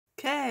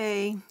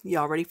Okay,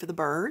 y'all ready for the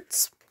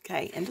birds?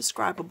 Okay,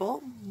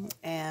 Indescribable,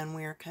 and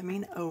we're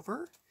coming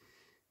over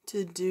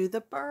to do the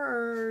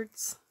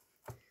birds.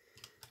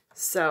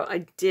 So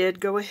I did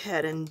go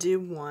ahead and do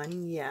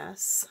one,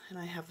 yes, and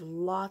I have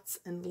lots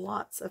and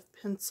lots of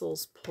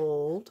pencils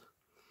pulled,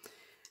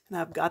 and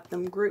I've got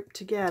them grouped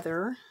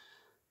together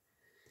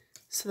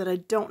so that I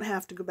don't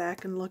have to go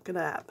back and look it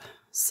up.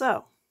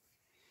 So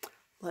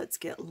let's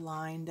get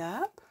lined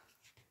up.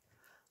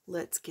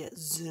 Let's get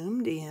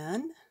zoomed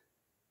in.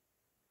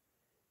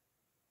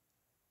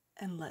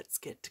 And let's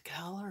get to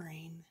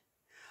coloring.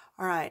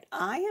 All right,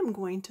 I am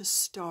going to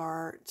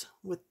start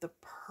with the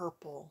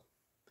purple.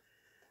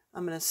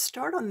 I'm going to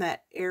start on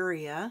that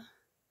area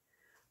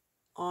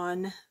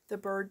on the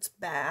bird's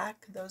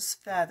back, those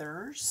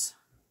feathers,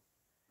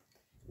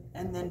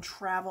 and then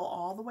travel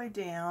all the way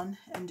down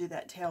and do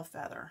that tail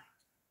feather.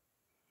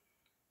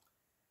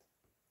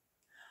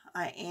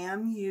 I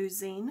am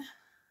using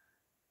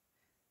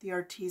the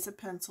Arteza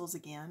pencils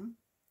again,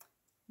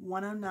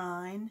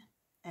 109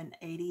 and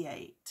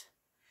 88.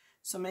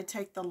 So I'm going to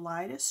take the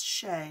lightest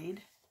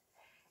shade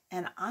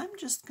and I'm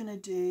just going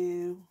to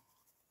do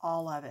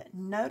all of it.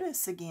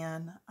 Notice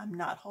again, I'm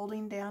not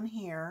holding down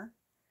here.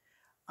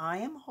 I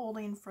am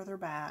holding further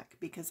back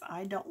because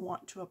I don't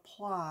want to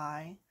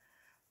apply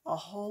a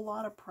whole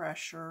lot of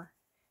pressure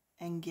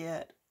and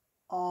get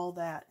all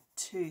that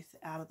tooth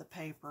out of the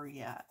paper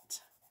yet.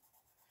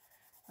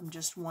 I'm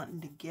just wanting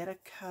to get a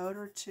coat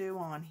or two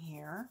on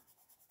here.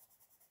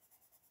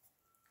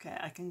 Okay,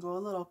 I can go a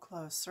little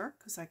closer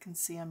because I can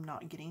see I'm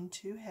not getting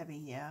too heavy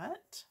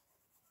yet.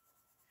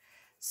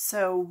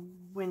 So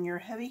when you're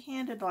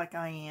heavy-handed like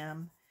I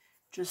am,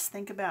 just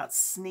think about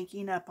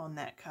sneaking up on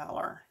that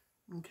color,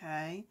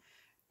 okay?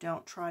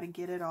 Don't try to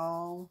get it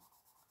all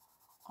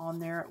on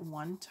there at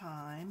one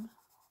time.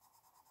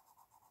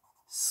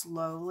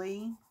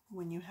 Slowly,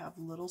 when you have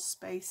little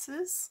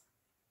spaces,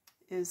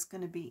 is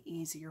going to be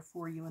easier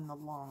for you in the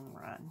long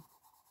run.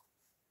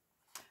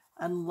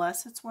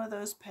 Unless it's one of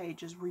those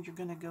pages where you're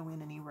going to go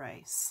in and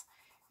erase.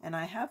 And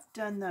I have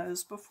done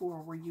those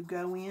before where you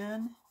go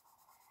in,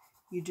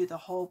 you do the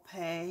whole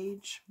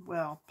page,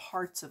 well,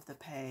 parts of the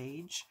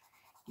page.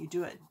 You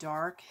do it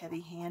dark,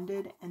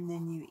 heavy-handed, and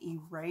then you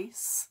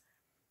erase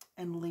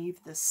and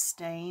leave the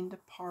stained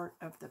part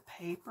of the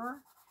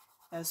paper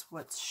as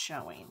what's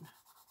showing.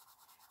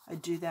 I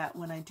do that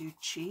when I do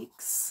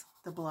cheeks,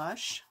 the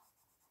blush.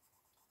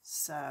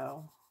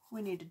 So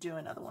we need to do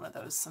another one of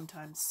those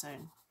sometime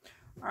soon.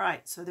 All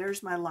right, so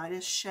there's my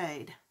lightest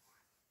shade.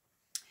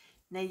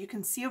 Now you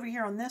can see over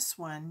here on this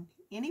one,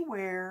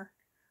 anywhere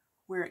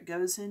where it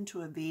goes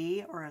into a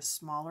V or a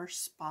smaller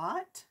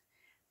spot,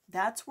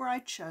 that's where I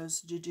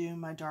chose to do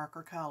my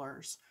darker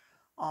colors.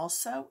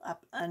 Also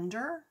up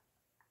under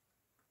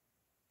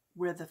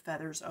where the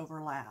feathers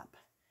overlap.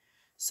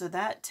 So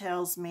that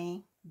tells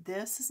me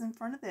this is in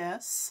front of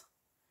this.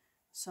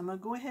 So I'm going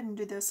to go ahead and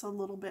do this a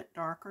little bit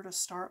darker to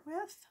start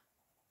with.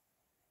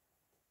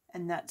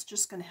 And that's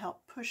just going to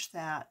help push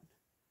that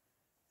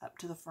up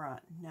to the front.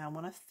 Now I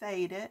want to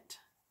fade it.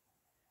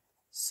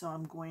 So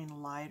I'm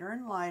going lighter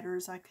and lighter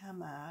as I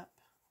come up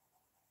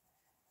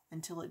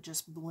until it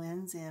just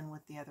blends in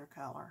with the other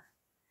color.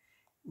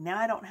 Now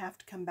I don't have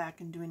to come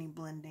back and do any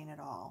blending at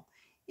all.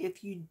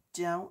 If you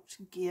don't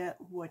get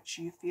what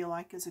you feel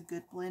like is a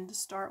good blend to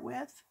start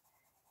with,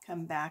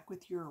 come back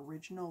with your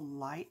original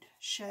light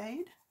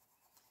shade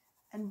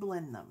and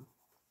blend them.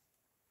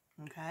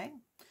 Okay?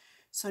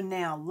 So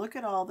now look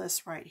at all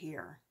this right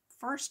here.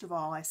 First of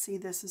all, I see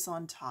this is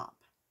on top.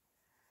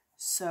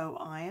 So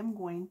I am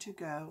going to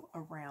go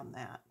around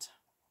that.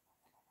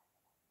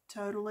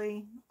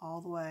 Totally all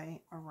the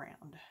way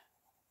around.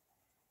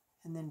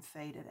 And then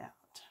fade it out.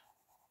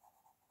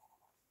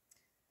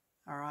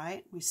 All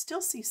right, we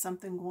still see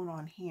something going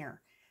on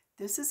here.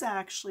 This is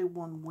actually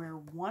one where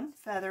one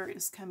feather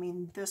is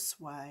coming this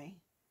way.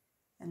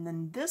 And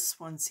then this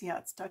one, see how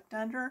it's tucked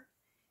under,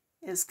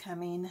 is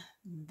coming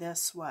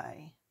this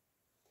way.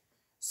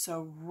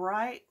 So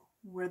right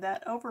where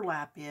that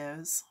overlap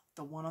is,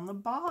 the one on the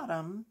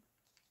bottom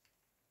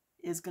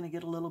is going to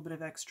get a little bit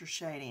of extra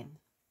shading.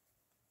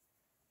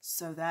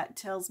 So that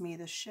tells me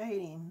the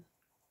shading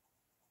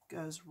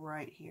goes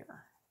right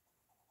here.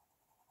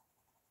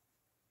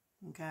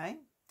 Okay,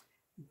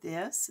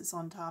 this is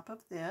on top of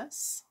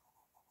this.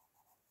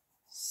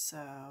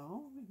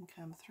 So we can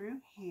come through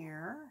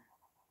here,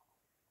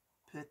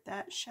 put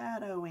that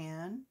shadow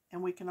in,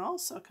 and we can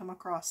also come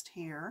across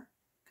here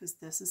because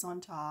this is on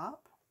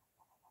top.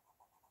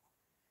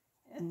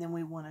 And then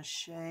we want to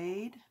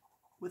shade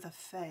with a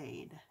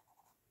fade.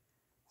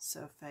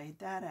 So fade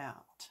that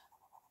out.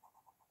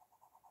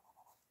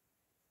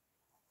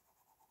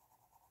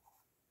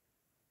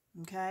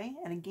 Okay,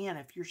 and again,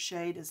 if your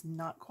shade is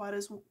not quite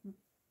as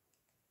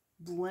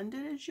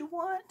blended as you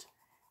want,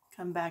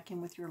 come back in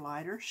with your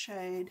lighter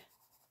shade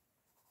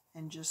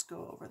and just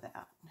go over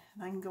that.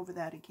 And I can go over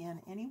that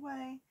again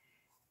anyway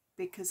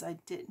because I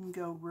didn't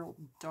go real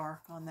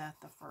dark on that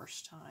the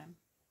first time.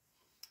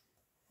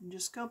 And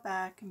just go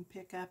back and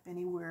pick up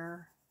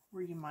anywhere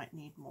where you might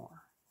need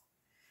more.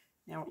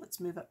 Now let's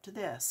move up to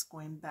this,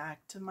 going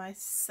back to my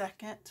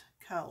second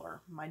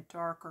color, my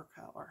darker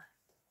color.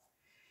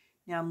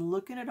 Now I'm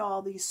looking at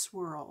all these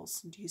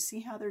swirls. Do you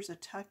see how there's a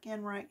tuck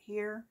in right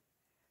here?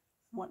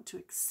 I want to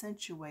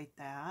accentuate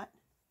that.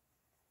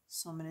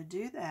 So I'm going to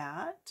do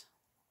that.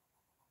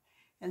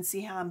 And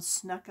see how I'm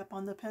snuck up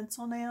on the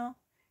pencil now?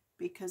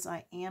 Because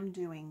I am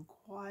doing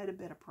quite a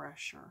bit of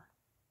pressure.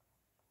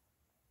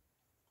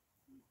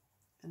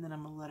 And then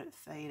I'm going to let it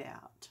fade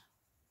out.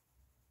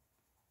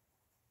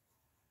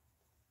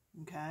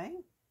 Okay?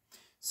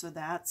 So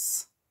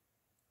that's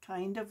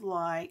kind of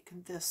like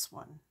this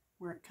one,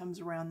 where it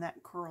comes around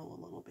that curl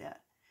a little bit.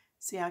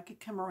 See, I could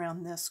come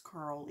around this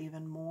curl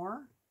even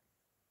more,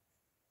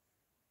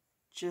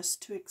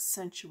 just to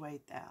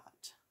accentuate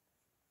that.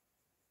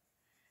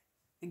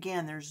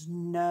 Again, there's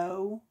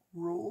no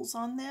rules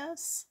on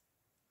this.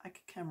 I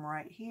could come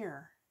right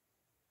here.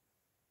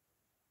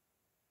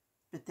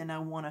 But then I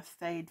want to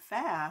fade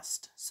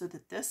fast so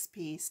that this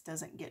piece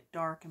doesn't get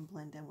dark and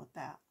blend in with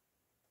that.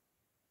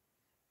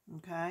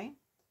 Okay?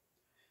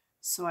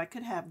 So I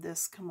could have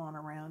this come on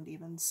around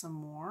even some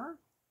more.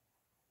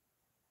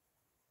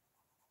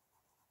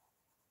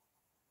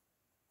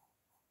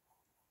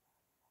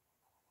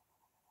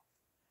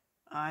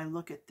 I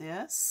look at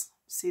this.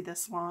 See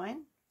this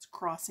line? It's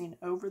crossing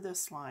over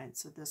this line.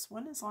 So this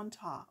one is on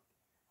top.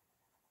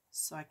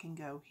 So I can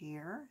go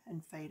here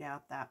and fade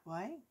out that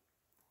way.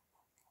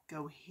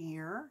 Go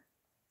here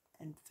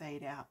and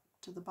fade out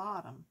to the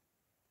bottom.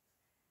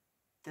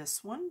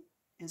 This one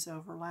is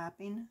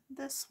overlapping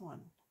this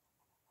one.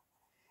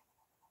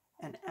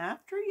 And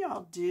after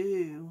y'all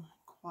do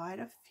quite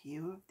a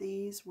few of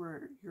these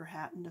where you're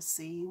having to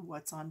see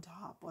what's on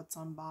top, what's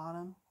on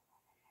bottom,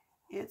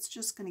 it's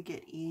just going to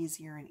get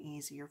easier and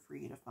easier for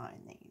you to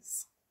find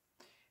these.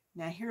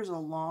 Now here's a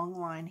long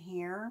line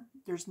here.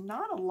 There's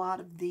not a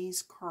lot of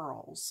these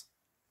curls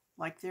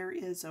like there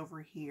is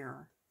over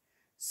here.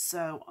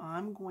 So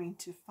I'm going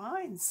to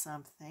find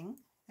something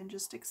and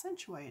just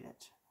accentuate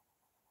it.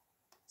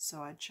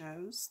 So I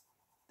chose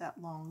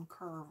that long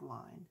curve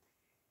line.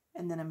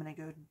 And then I'm going to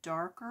go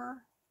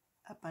darker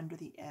up under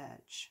the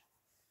edge.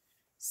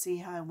 See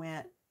how I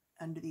went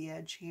under the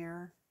edge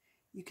here?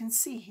 You can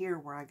see here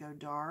where I go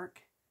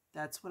dark.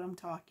 That's what I'm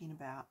talking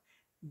about.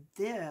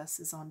 This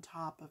is on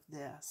top of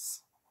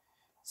this.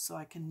 So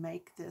I can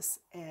make this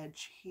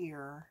edge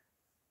here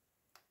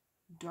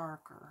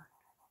darker.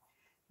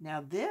 Now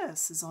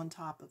this is on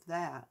top of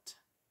that.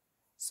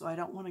 So I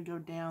don't want to go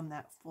down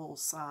that full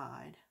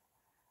side.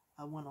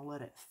 I want to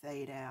let it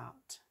fade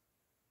out.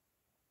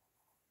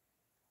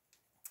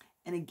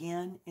 And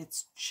again,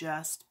 it's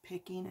just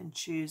picking and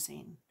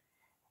choosing.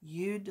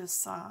 You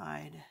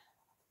decide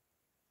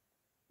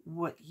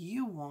what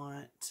you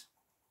want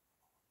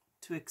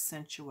to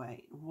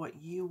accentuate, what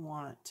you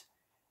want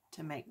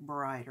to make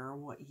brighter,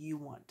 what you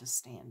want to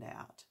stand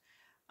out.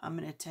 I'm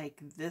going to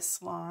take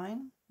this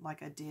line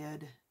like I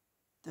did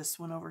this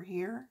one over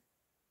here,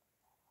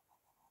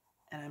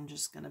 and I'm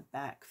just going to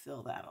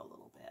backfill that a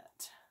little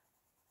bit,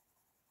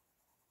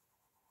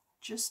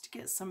 just to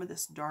get some of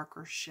this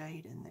darker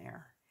shade in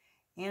there.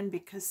 And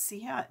because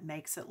see how it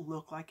makes it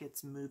look like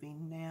it's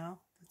moving now?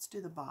 Let's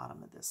do the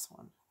bottom of this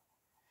one.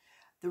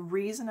 The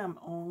reason I'm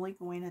only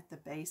going at the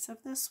base of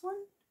this one,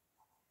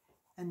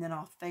 and then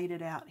I'll fade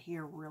it out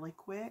here really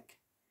quick,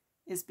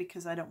 is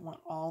because I don't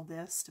want all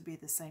this to be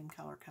the same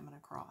color coming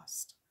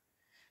across.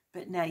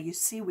 But now you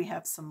see we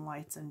have some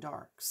lights and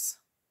darks.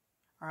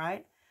 All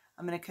right,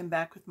 I'm going to come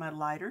back with my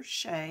lighter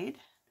shade,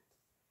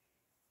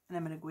 and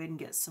I'm going to go ahead and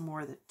get some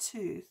more of the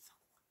tooth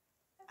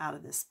out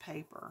of this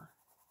paper.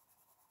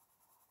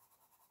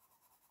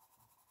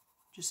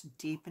 Just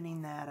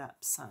deepening that up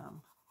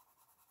some.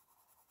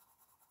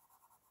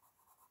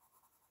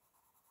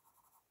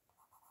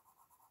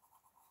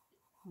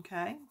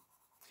 Okay,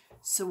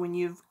 so when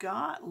you've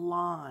got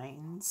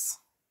lines,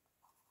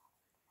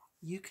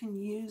 you can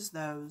use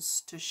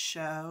those to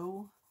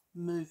show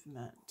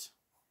movement,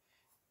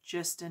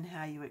 just in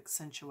how you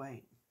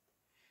accentuate.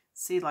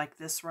 See, like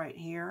this right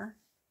here,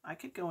 I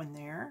could go in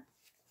there,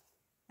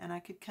 and I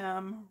could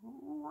come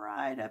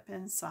right up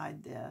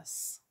inside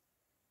this,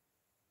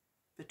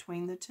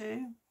 between the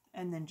two,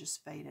 and then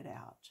just fade it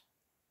out.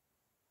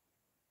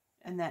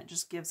 And that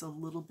just gives a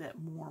little bit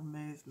more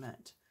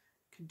movement.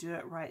 Could do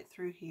it right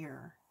through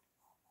here.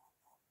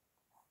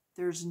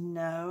 There's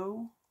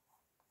no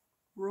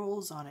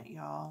rules on it,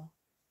 y'all.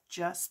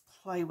 Just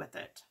play with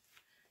it.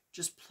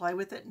 Just play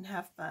with it and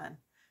have fun.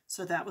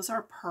 So that was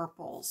our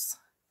purples.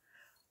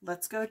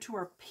 Let's go to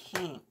our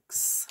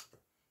pinks,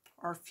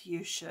 our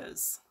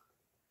fuchsias.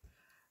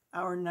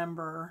 Our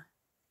number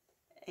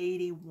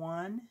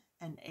 81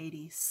 and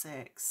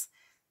 86.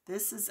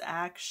 This is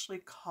actually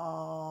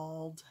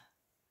called,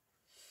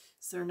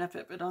 is there enough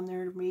of it on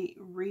there to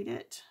read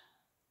it?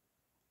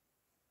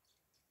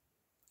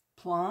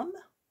 Plum.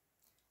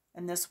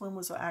 And this one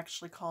was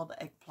actually called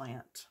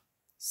Eggplant.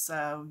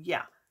 So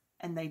yeah,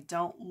 and they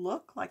don't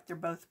look like they're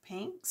both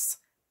pinks,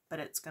 but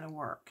it's going to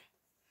work.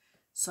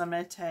 So I'm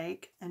going to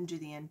take and do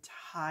the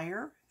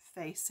entire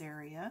face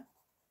area.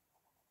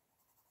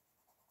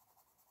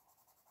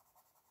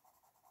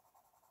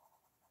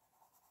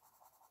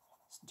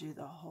 Just do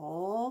the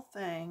whole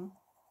thing.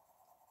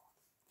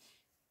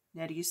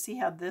 Now do you see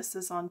how this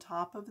is on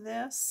top of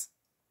this?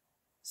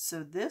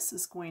 So this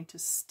is going to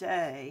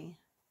stay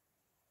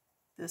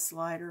this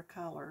lighter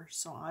color.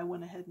 So I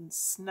went ahead and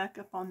snuck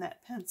up on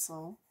that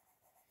pencil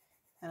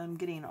and I'm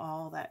getting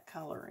all that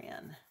color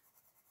in.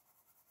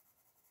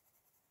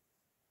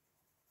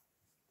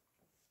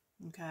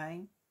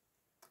 Okay.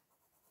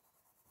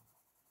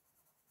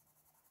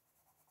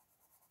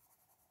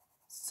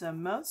 So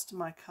most of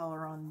my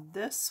color on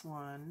this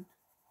one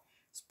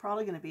is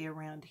probably going to be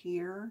around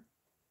here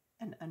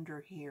and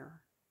under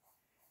here.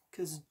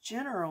 Because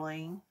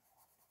generally,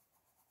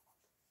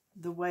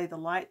 the way the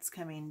light's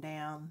coming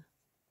down,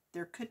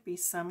 there could be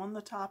some on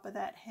the top of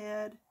that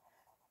head,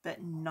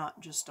 but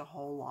not just a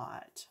whole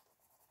lot.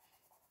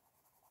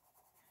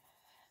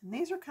 And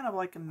these are kind of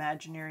like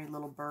imaginary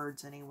little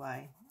birds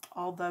anyway.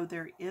 Although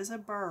there is a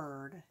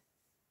bird,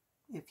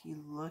 if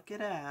you look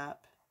it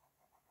up,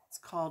 it's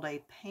called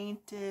a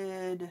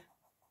painted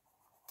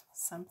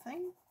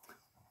something.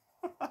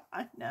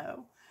 I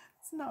know,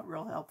 it's not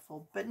real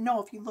helpful. But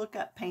no, if you look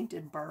up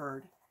painted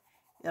bird,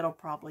 it'll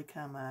probably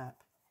come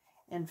up.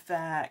 In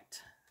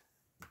fact,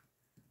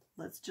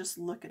 let's just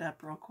look it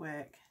up real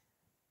quick.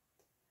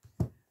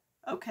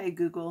 Okay,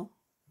 Google,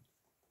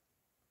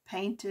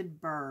 painted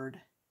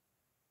bird.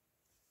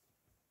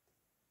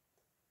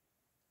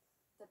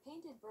 The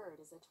Painted Bird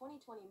is a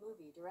 2020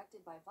 movie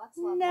directed by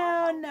Václav Warhol,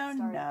 starring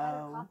Peter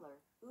Kotler,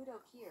 Udo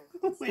Kier,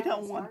 and We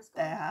don't Stellan want Skarsgård.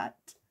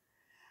 that.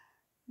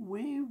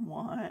 We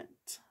want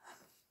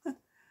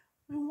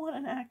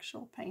an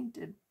actual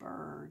painted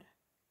bird.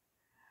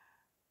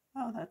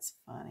 Oh, that's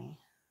funny.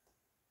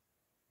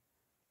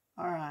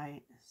 All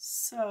right,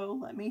 so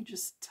let me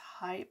just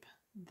type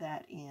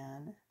that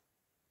in.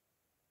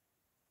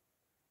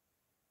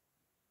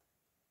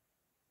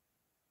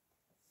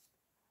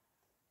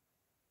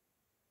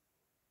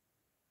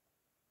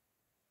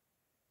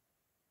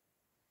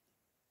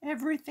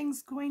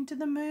 Everything's going to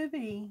the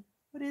movie.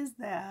 What is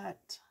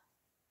that?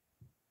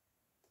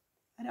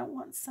 I don't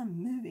want some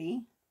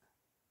movie.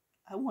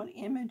 I want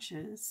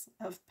images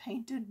of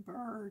painted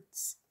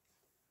birds.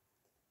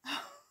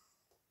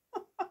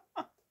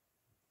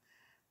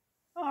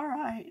 All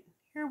right,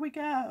 here we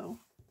go.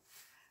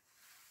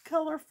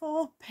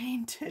 Colorful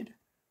painted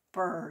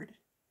bird.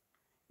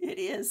 It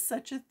is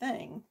such a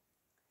thing.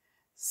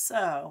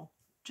 So,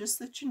 just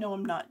that you know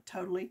I'm not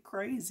totally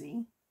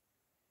crazy,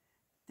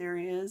 there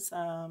is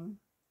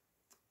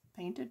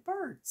painted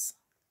birds.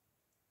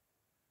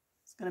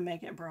 It's going to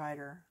make it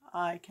brighter.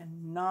 I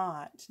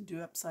cannot do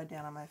upside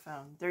down on my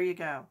phone. There you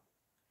go.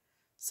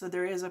 So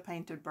there is a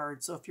painted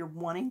bird. So if you're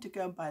wanting to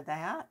go by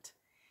that,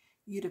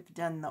 you'd have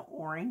done the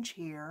orange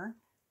here,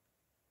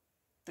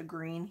 the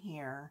green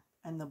here,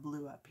 and the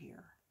blue up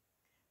here.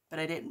 But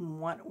I didn't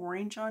want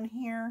orange on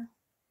here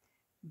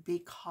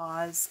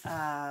because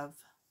of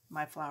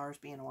my flowers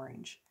being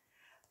orange.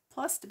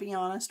 Plus, to be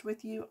honest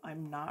with you,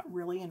 I'm not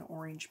really an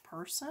orange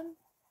person,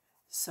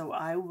 so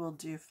I will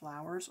do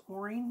flowers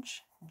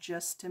orange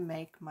just to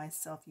make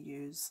myself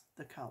use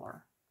the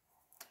color.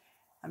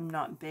 I'm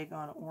not big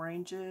on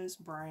oranges,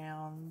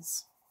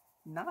 browns,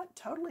 not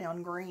totally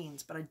on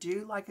greens, but I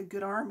do like a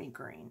good army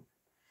green.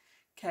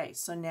 Okay,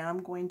 so now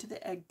I'm going to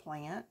the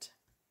eggplant,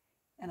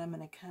 and I'm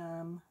going to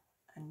come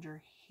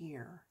under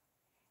here.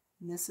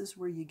 And this is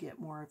where you get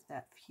more of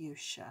that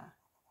fuchsia.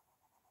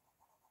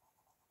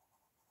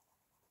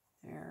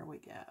 There we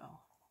go.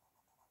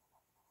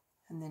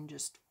 And then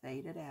just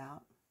fade it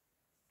out.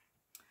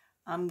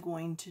 I'm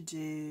going to do,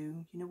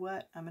 you know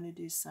what? I'm going to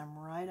do some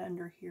right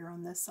under here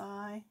on this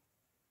eye.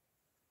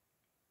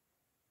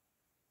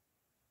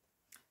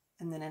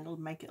 And then it'll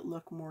make it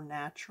look more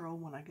natural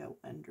when I go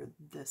under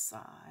this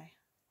eye.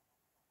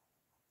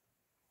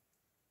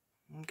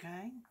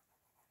 Okay.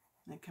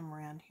 And I come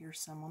around here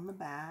some on the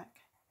back.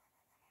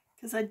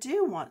 Because I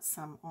do want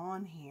some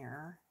on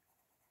here.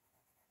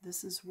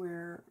 This is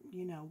where,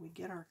 you know, we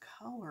get our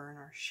color and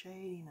our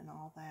shading and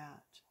all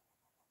that.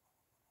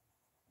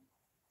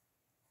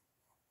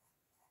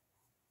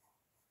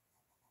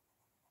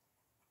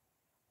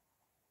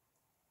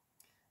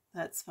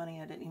 That's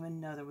funny, I didn't even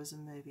know there was a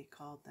movie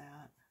called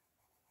that.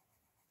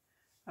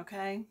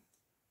 Okay.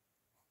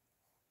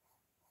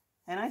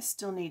 And I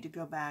still need to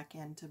go back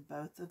into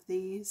both of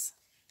these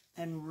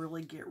and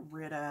really get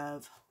rid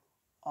of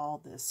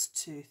all this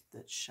tooth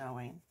that's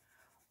showing.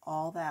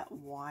 All that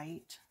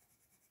white.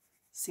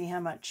 See how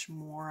much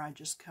more I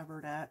just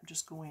covered up,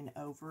 just going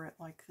over it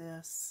like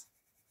this?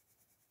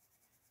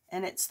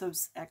 And it's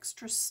those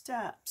extra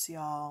steps,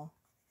 y'all.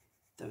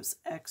 Those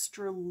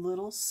extra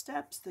little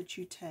steps that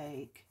you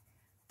take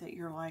that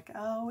you're like,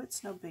 oh,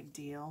 it's no big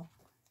deal.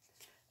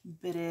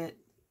 But it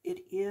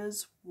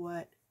is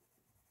what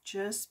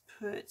just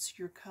puts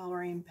your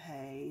coloring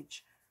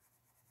page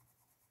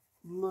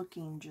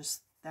looking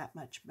just that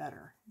much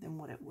better than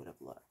what it would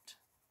have looked.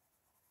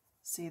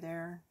 See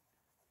there?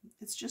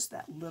 It's just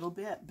that little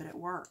bit, but it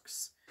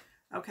works.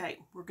 Okay,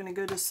 we're going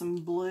to go to some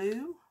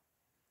blue.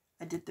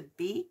 I did the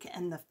beak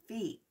and the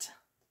feet.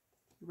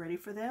 You ready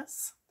for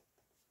this?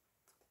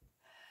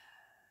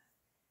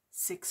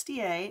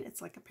 68,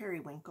 it's like a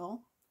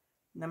periwinkle.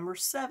 Number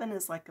 7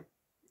 is like a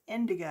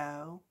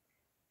indigo.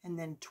 And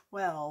then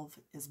 12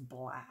 is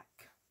black.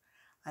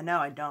 I know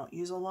I don't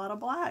use a lot of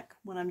black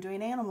when I'm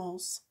doing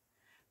animals,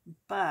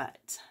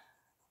 but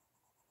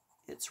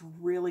it's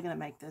really going to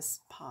make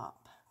this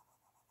pop.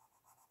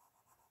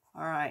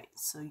 All right,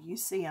 so you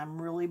see I'm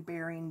really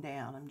bearing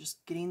down. I'm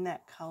just getting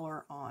that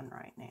color on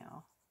right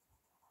now.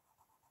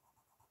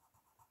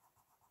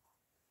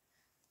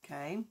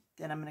 Okay,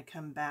 then I'm going to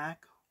come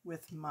back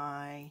with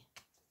my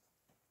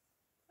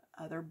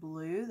other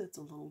blue that's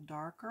a little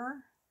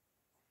darker.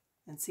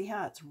 And see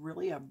how it's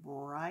really a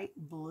bright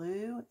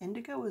blue?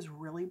 Indigo is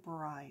really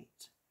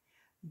bright,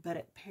 but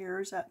it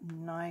pairs up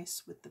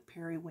nice with the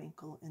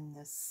periwinkle in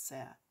this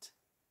set.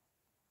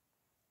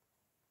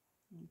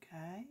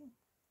 Okay.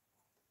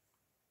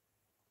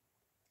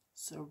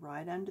 So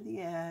right under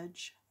the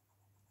edge,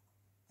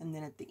 and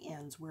then at the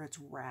ends where it's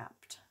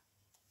wrapped.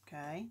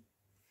 Okay.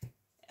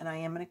 And I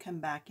am going to come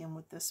back in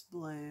with this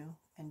blue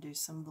and do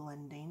some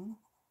blending.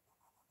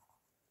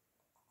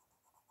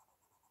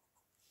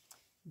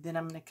 Then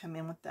I'm going to come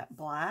in with that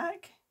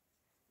black.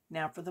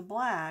 Now for the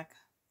black,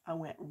 I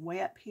went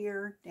way up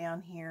here,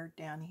 down here,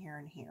 down here,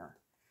 and here.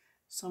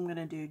 So I'm going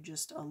to do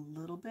just a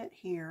little bit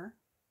here.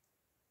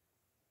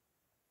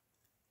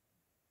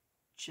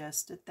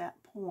 Just at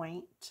that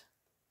point.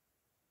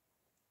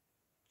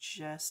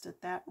 Just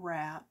at that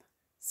wrap.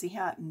 See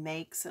how it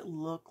makes it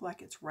look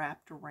like it's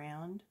wrapped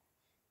around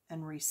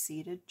and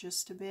receded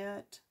just a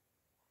bit?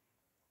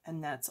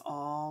 And that's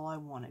all I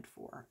wanted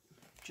for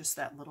it. Just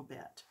that little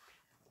bit.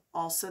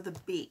 Also the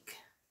beak.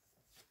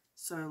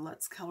 So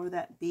let's color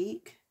that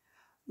beak.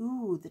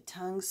 Ooh, the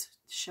tongue's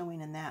showing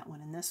in that one.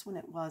 In this one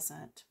it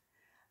wasn't.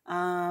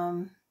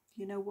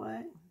 You know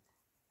what?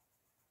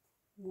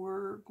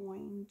 We're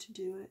going to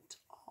do it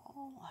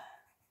all.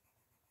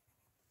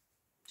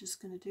 Just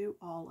going to do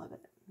all of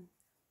it.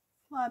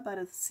 Fly by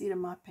the seat of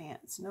my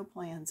pants. No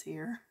plans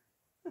here.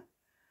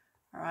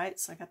 Alright,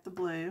 so I got the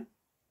blue.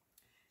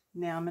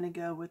 Now I'm going to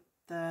go with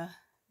the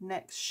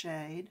next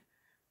shade,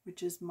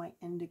 which is my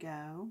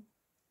indigo.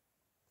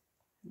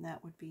 And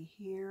that would be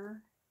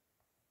here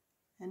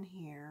and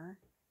here,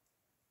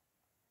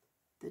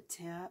 the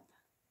tip,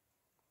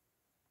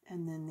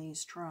 and then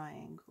these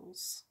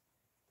triangles.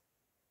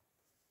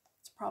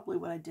 It's probably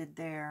what I did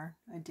there.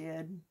 I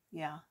did,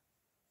 yeah.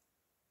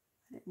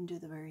 I didn't do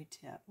the very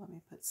tip. Let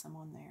me put some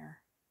on there.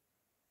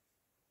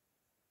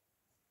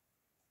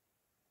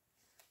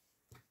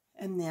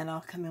 And then I'll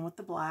come in with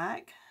the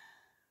black.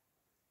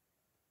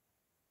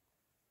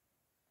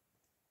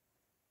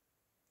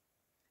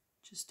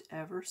 Just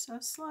ever so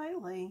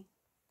slightly.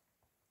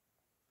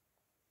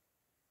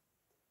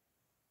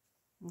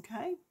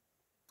 Okay,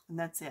 and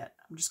that's it.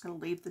 I'm just going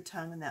to leave the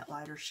tongue in that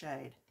lighter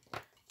shade.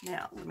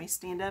 Now, let me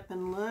stand up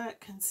and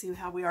look and see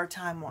how we are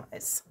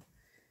time-wise.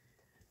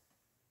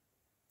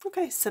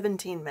 Okay,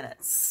 17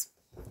 minutes.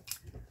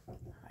 All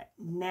right,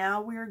 now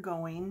we're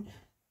going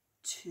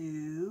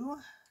to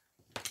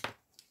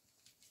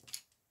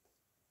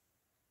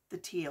the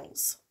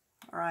teals.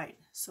 All right,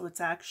 so it's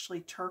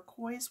actually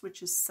turquoise,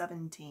 which is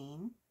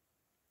 17.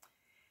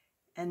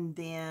 And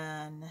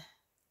then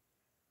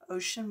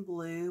ocean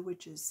blue,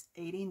 which is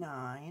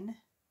 89.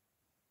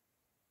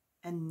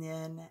 And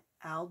then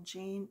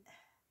Aegin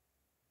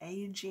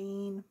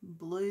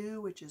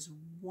blue, which is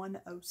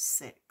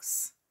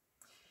 106.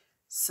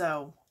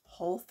 So,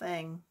 whole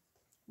thing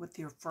with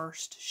your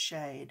first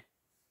shade.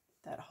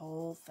 That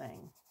whole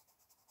thing.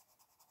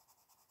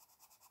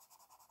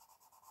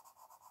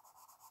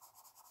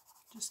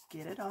 Just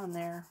get it on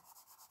there.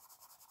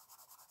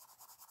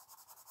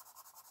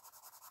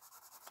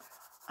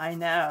 I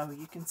know,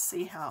 you can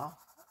see how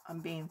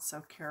I'm being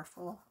so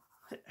careful.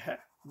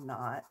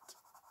 Not.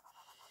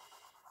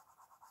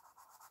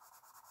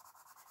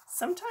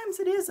 Sometimes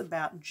it is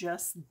about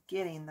just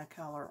getting the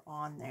color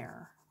on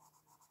there.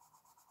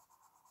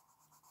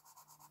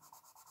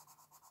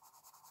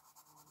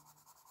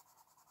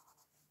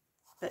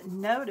 But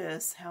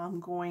notice how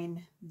I'm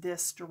going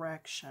this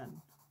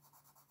direction.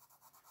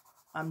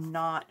 I'm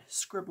not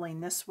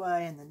scribbling this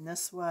way and then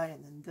this way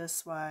and then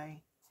this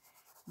way.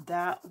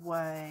 That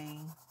way,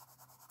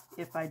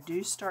 if I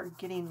do start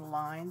getting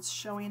lines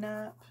showing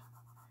up,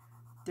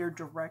 they're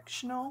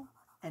directional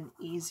and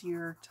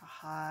easier to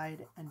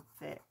hide and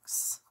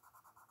fix.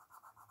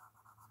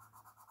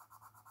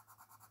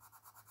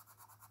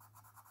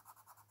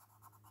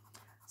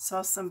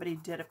 Saw somebody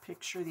did a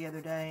picture the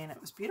other day and it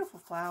was beautiful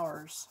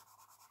flowers.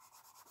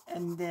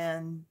 And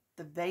then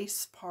the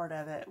vase part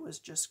of it was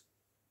just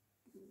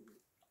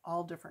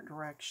all different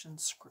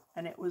directions,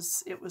 and it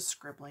was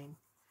scribbling.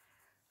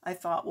 I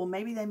thought, well,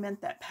 maybe they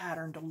meant that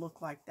pattern to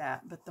look like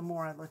that, but the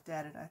more I looked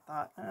at it, I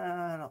thought,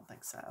 I don't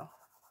think so.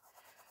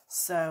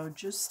 So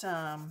just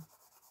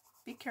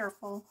be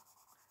careful.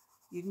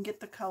 You can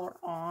get the color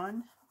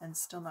on and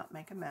still not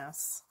make a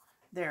mess.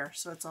 There,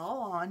 so it's all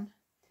on.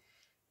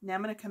 Now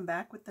I'm going to come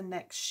back with the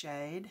next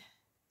shade,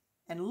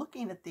 and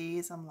looking at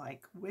these, I'm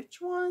like,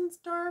 which one's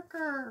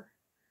darker?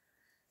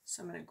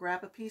 So I'm going to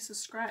grab a piece of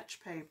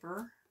scratch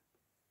paper.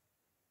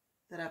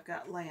 that I've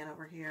got laying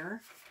over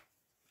here.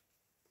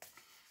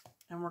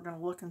 And we're going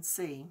to look and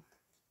see.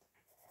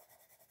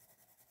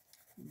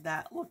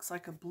 That looks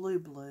like a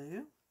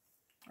blue,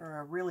 or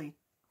a really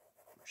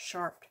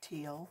sharp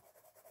teal.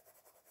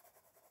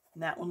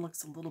 And that one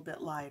looks a little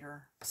bit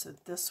lighter. So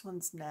this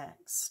one's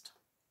next.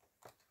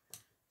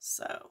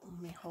 So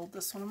let me hold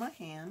this one in my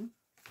hand.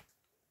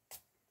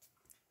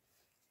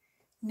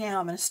 Now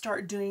I'm going to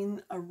start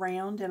doing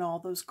around in all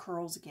those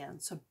curls again.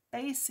 So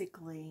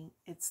basically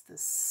it's the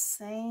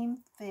same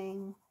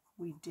thing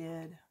we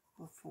did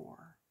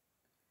before.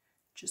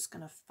 Just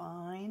going to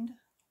find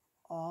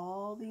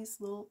all these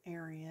little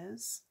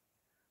areas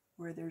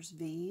where there's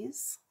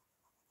V's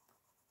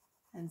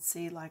and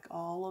see like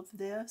all of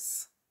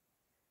this,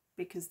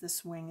 because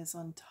this wing is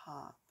on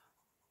top.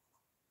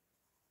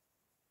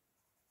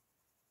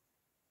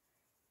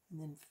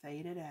 And then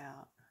fade it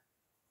out.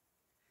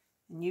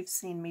 And you've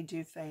seen me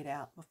do fade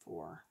out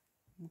before,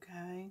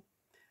 okay?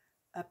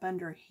 Up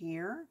under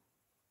here,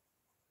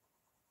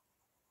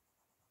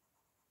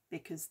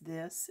 because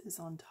this is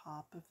on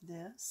top of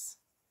this,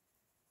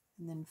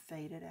 and then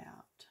fade it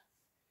out.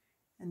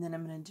 And then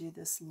I'm going to do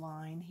this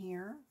line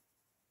here,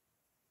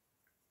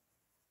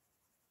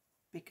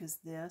 because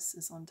this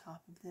is on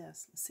top of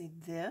this. See,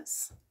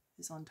 this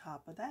is on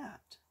top of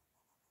that.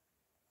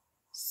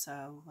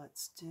 So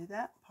let's do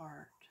that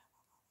part.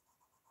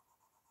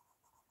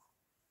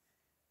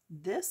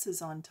 This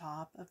is on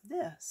top of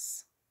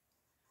this.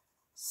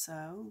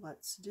 So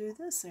let's do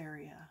this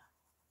area.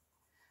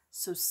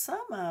 So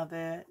some of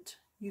it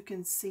you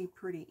can see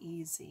pretty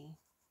easy.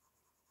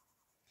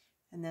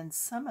 And then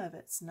some of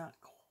it's not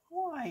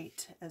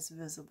quite as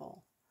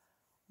visible.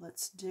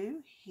 Let's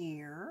do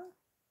here.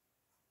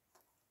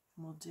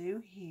 We'll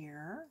do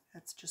here.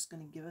 That's just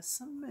going to give us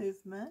some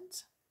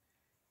movement.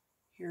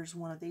 Here's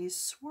one of these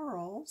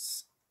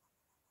swirls.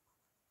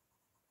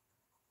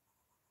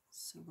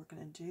 So we're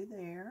going to do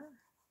there.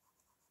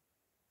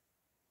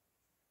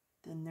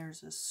 Then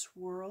there's a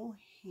swirl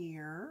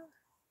here.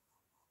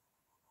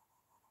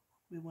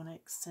 We want to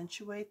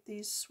accentuate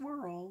these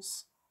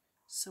swirls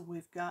so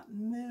we've got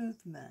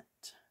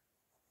movement.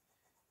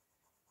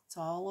 It's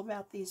all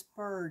about these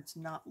birds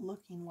not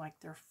looking like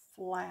they're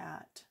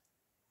flat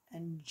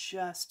and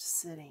just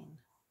sitting.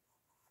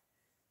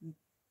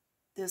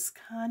 This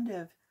kind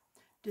of,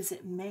 does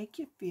it make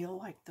you feel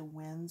like the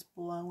wind's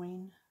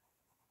blowing?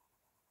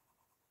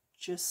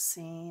 Just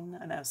seeing,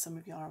 I know some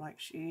of y'all are like,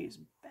 she's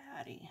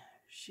batty.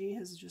 She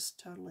has just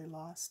totally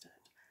lost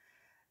it.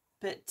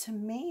 But to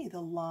me,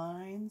 the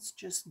lines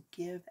just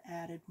give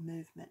added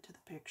movement to the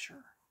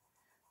picture.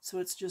 So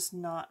it's just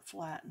not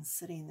flat and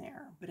sitting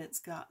there, but it's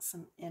got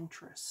some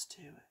interest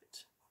to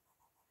it.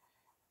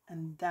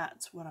 And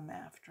that's what I'm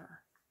after.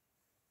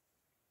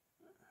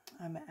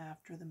 I'm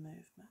after the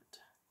movement.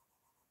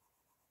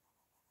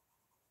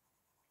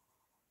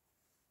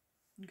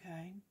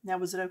 Okay, now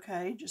was it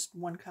okay? Just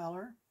one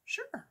color?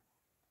 Sure.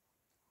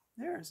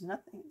 There is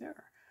nothing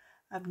there.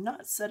 I've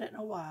not said it in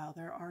a while.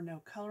 There are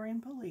no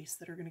coloring police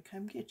that are going to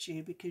come get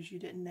you because you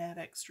didn't add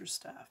extra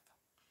stuff.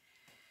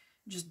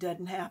 It just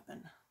doesn't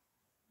happen.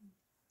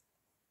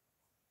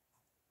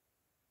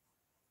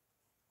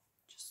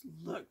 Just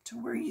look to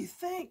where you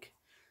think.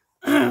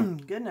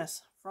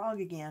 Goodness,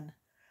 frog again.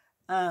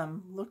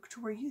 Look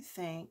to where you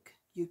think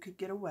you could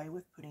get away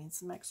with putting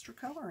some extra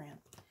color in.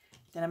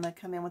 Then I'm going to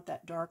come in with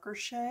that darker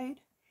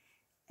shade,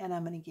 and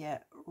I'm going to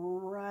get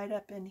right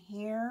up in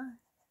here.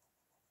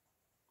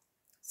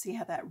 See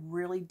how that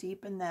really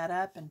deepened that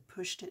up and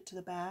pushed it to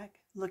the back?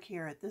 Look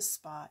here at this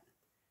spot.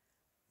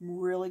 I'm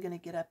really going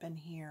to get up in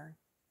here.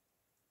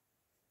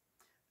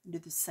 Do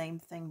the same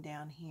thing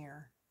down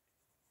here.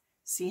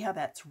 See how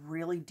that's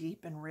really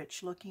deep and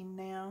rich looking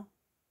now?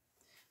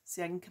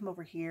 See, I can come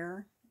over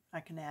here. I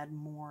can add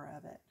more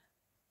of it.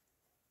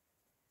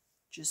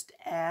 Just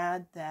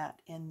add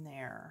that in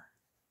there.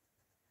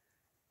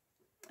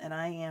 And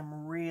I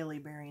am really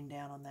bearing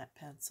down on that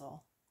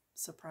pencil.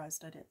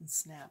 Surprised I didn't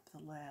snap the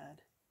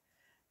lead.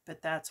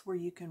 But that's where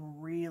you can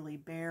really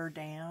bear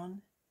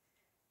down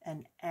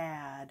and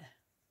add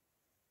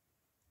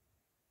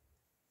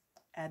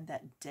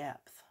that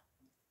depth.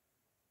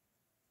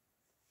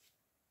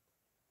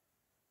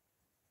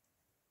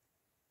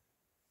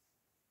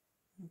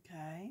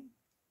 Okay.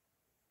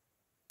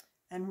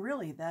 And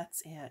really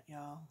that's it,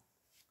 y'all.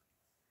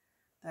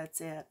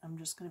 That's it. I'm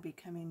just going to be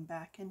coming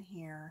back in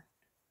here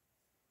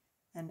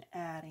and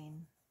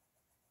adding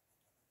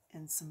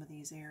in some of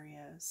these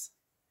areas.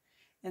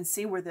 And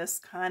see where this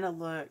kind of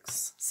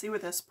looks, see where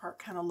this part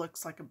kind of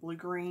looks like a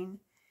blue-green,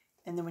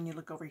 and then when you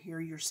look over here,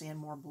 you're seeing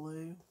more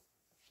blue.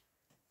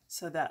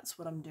 So that's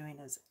what I'm doing,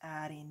 is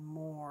adding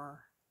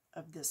more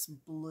of this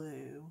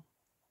blue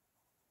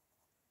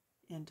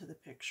into the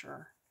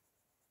picture.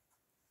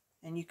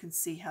 And you can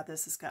see how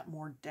this has got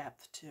more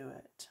depth to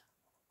it.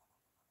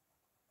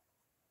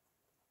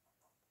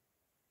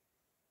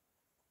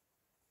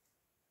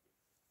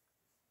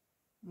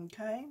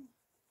 Okay,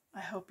 I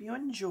hope you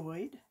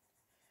enjoyed.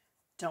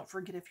 Don't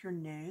forget, if you're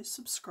new,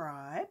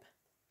 subscribe.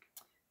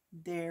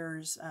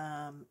 There's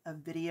a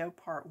video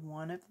part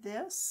 1 of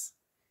this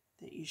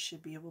that you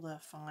should be able to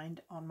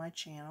find on my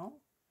channel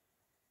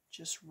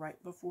just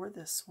right before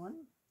this one.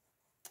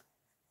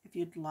 If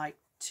you'd like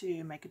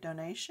to make a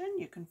donation,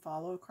 you can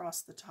follow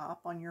across the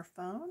top on your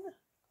phone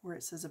where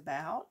it says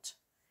About,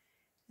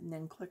 and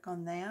then click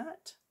on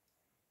that,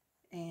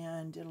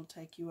 and it'll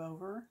take you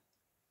over.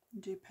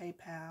 Do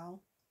PayPal.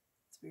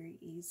 It's very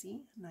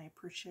easy, and I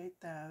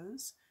appreciate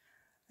those.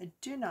 I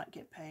do not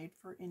get paid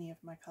for any of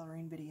my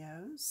coloring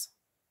videos.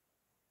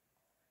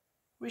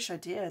 Wish I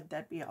did.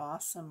 That'd be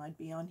awesome. I'd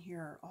be on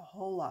here a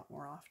whole lot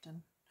more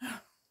often.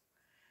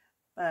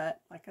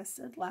 But like I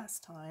said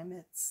last time,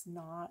 it's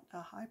not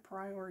a high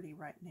priority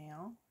right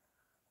now.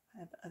 I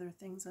have other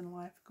things in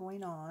life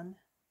going on.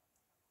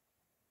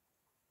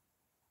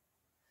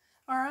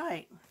 All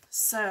right,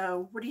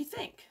 so what do you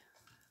think?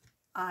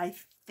 I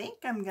think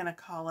I'm going to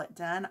call it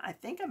done. I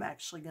think I'm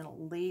actually going to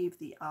leave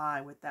the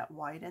eye with that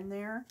white in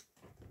there.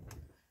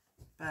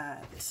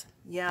 But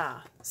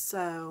yeah,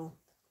 so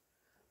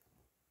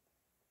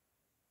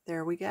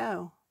there we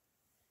go.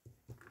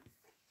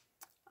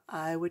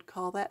 I would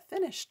call that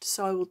finished.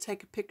 So I will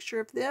take a picture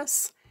of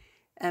this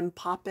and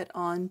pop it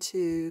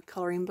onto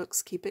Coloring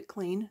Books Keep It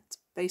Clean. It's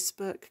a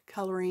Facebook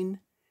coloring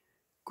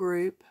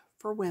group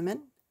for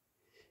women.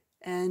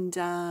 And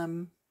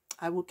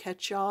I will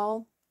catch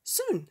y'all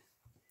soon.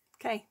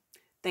 Okay,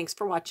 thanks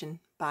for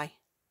watching. Bye.